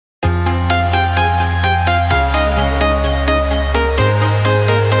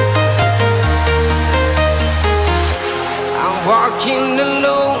walking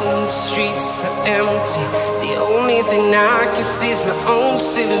alone, the streets are empty. The only thing I can see is my own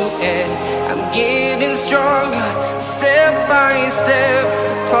silhouette. I'm getting stronger, step by step.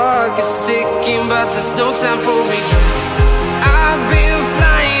 The clock is ticking, but there's no time for regrets. I've been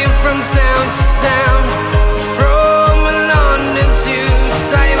flying from town to town, from London to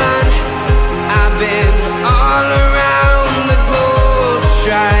Taiwan. I've been all around the globe,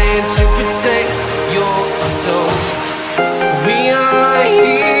 trying to protect your soul. We are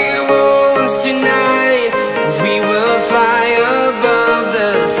heroes tonight. We will fly above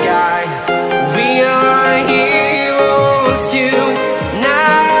the sky. We are heroes tonight.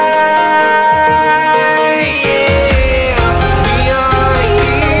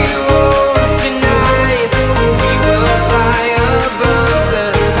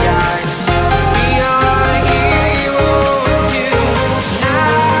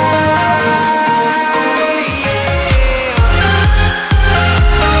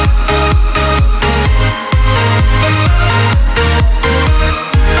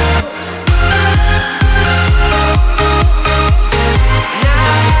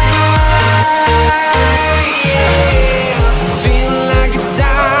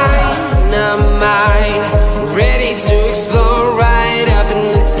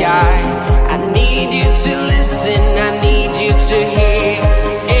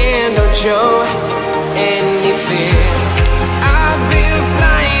 Show any fear. I've been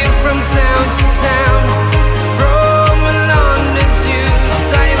flying from town to town, from London to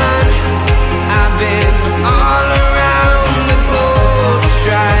Taiwan. I've been all around the globe,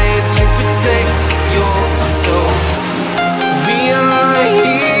 trying to protect your soul. We are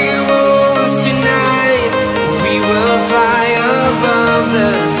heroes tonight. We will fly above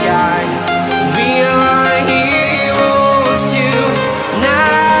the sky. We are heroes tonight.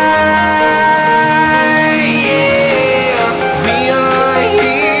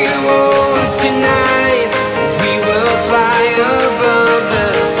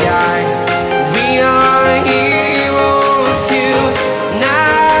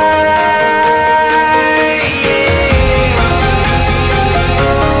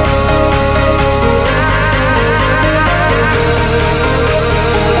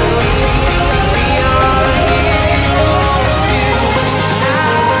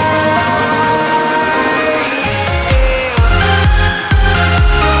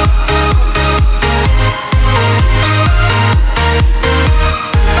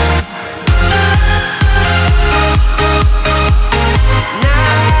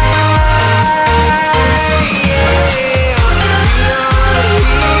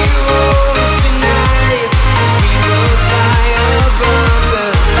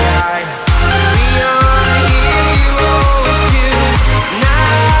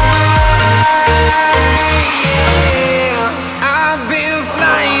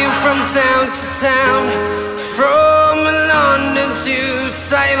 Town to town, from London to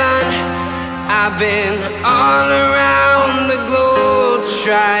Taiwan. I've been all around the globe,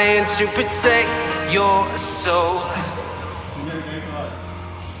 trying to protect your soul.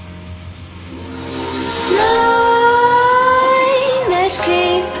 Nightmares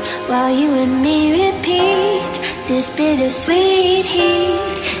creep while you and me repeat. This bittersweet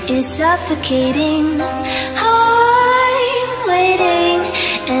heat is suffocating. I'm waiting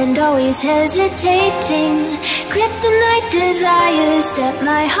and always hesitating. Kryptonite desires set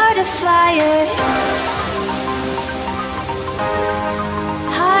my heart afire.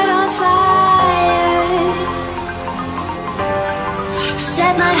 Heart on fire.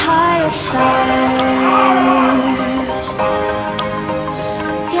 Set my heart afire.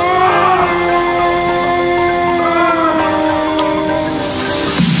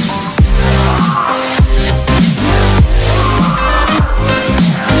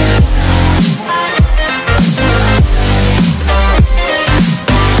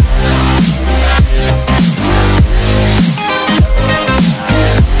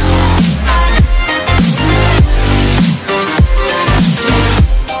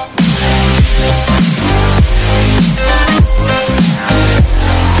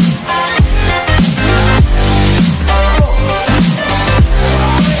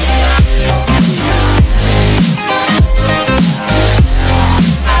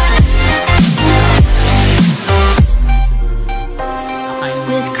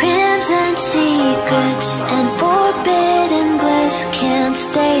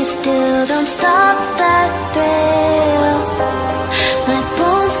 Still, don't stop that thrill. My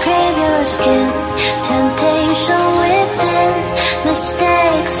bones crave your skin. Temptation within.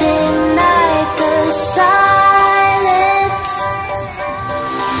 Mistakes ignite the silence.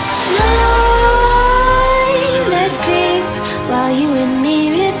 Nightmares creep while you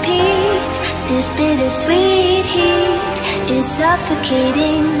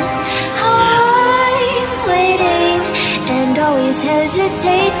suffocating. I'm waiting and always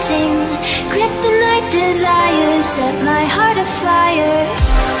hesitating. Kryptonite desires set my heart afire.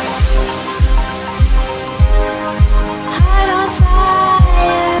 Heart on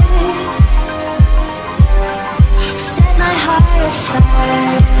fire. Set my heart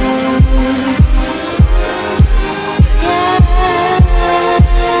afire. Yeah.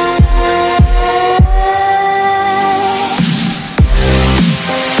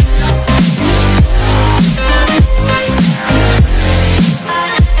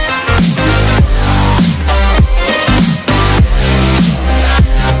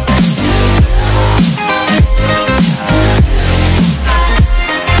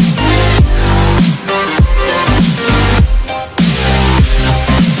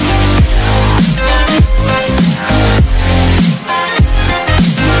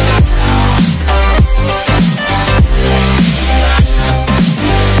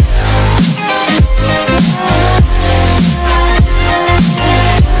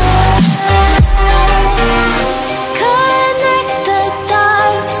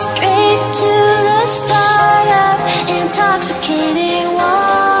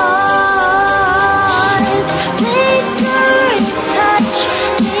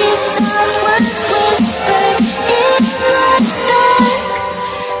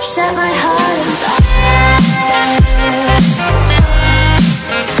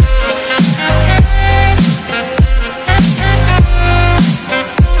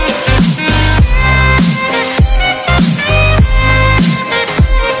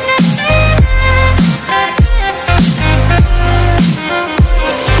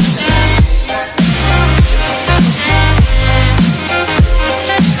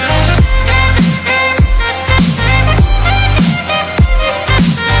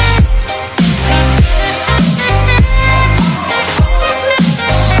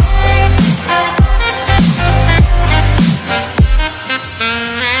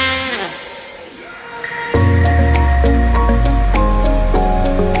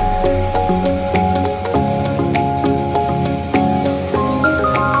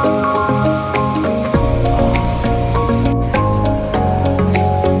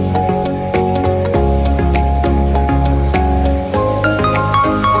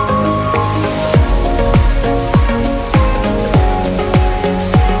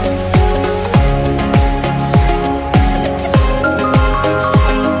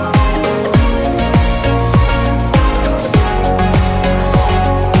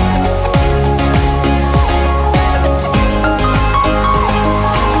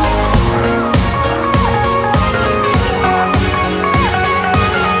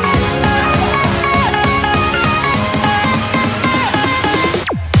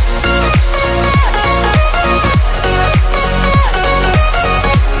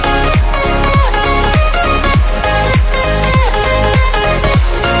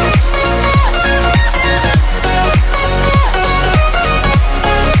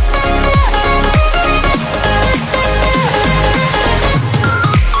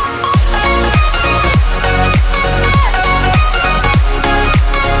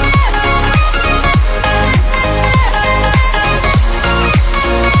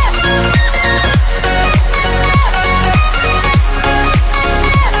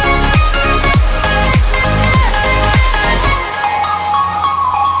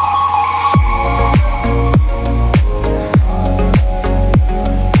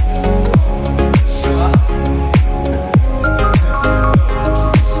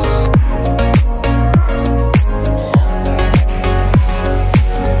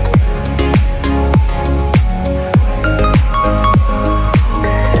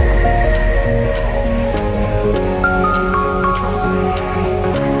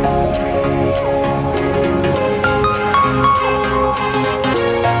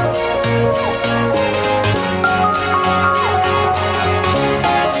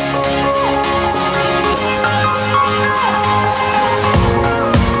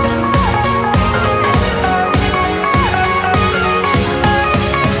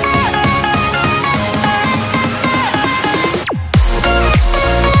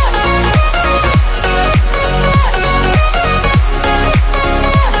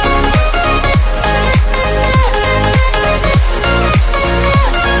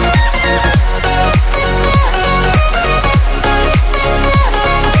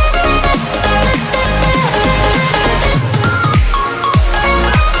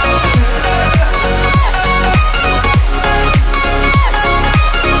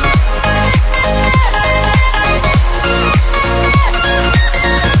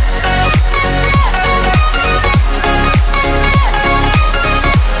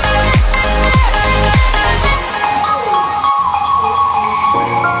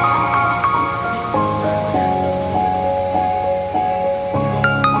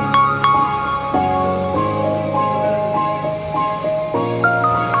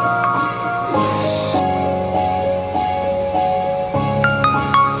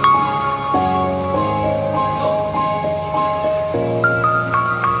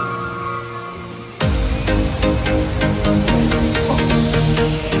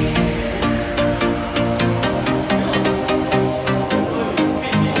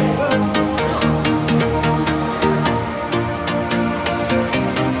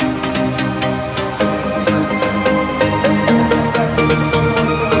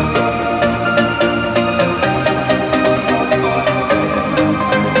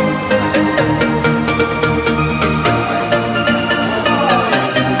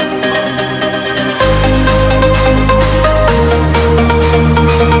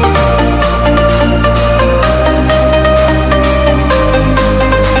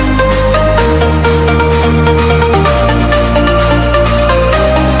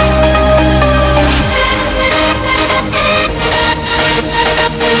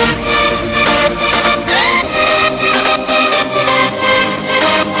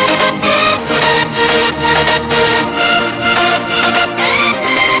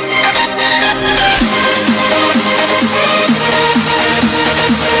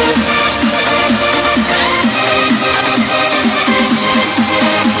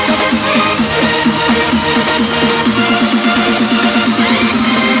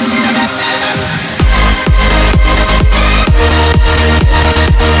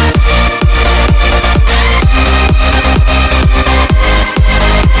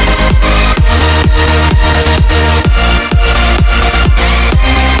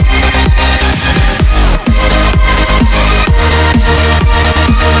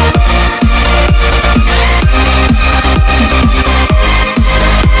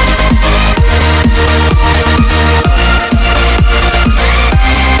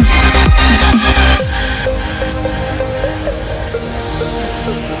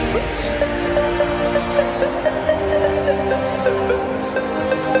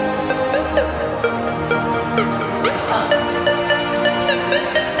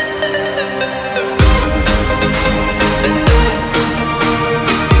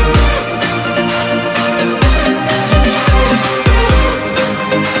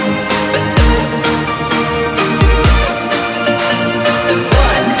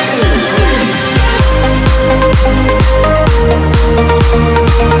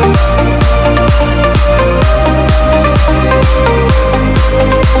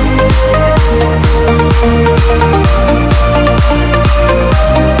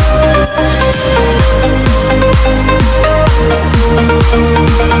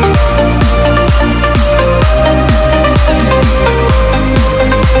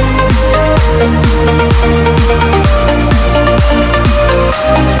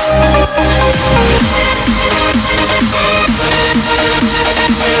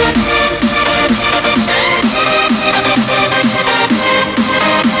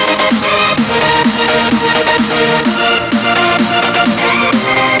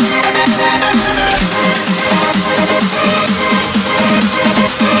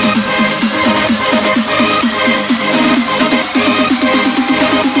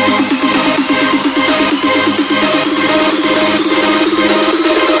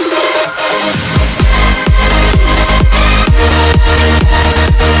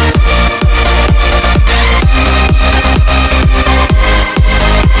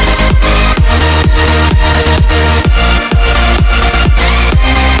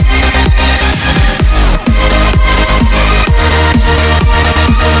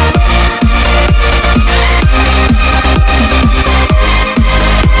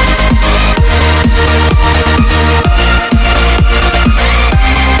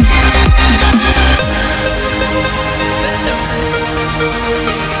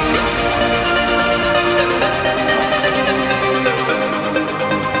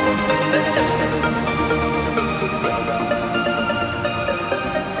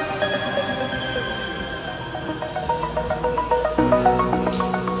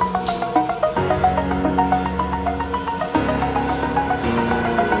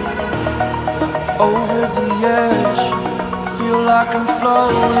 like I'm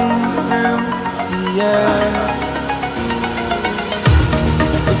floating through the air.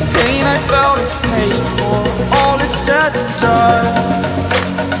 The pain I felt is paid for, all is said and done.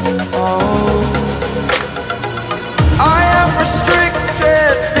 Oh, I am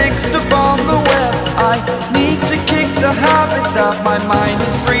restricted, fixed upon the web. I need to kick the habit that my mind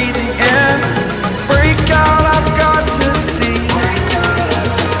is breathing.